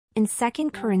In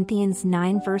 2 Corinthians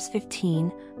 9 verse 15,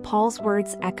 Paul's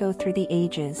words echo through the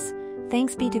ages,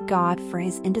 "Thanks be to God for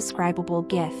his indescribable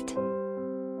gift."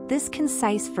 This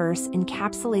concise verse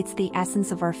encapsulates the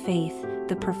essence of our faith,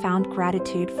 the profound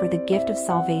gratitude for the gift of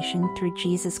salvation through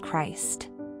Jesus Christ.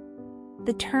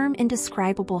 The term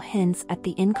indescribable hints at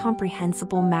the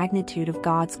incomprehensible magnitude of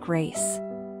God's grace.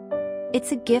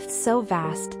 It's a gift so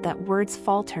vast that words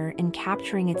falter in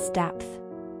capturing its depth.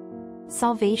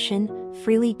 Salvation,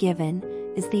 freely given,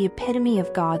 is the epitome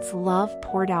of God's love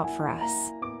poured out for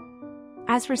us.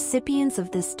 As recipients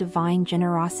of this divine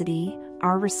generosity,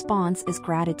 our response is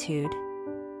gratitude.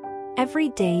 Every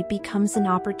day becomes an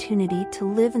opportunity to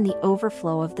live in the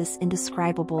overflow of this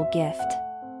indescribable gift.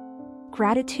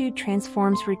 Gratitude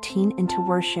transforms routine into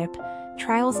worship,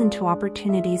 trials into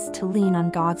opportunities to lean on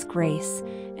God's grace,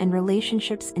 and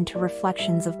relationships into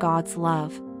reflections of God's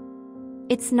love.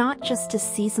 It's not just a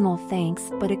seasonal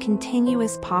thanks but a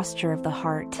continuous posture of the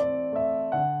heart.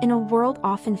 In a world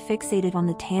often fixated on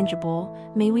the tangible,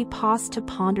 may we pause to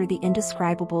ponder the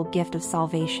indescribable gift of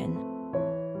salvation.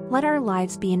 Let our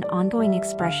lives be an ongoing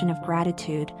expression of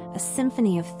gratitude, a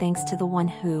symphony of thanks to the one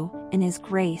who, in his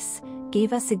grace,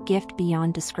 gave us a gift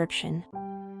beyond description.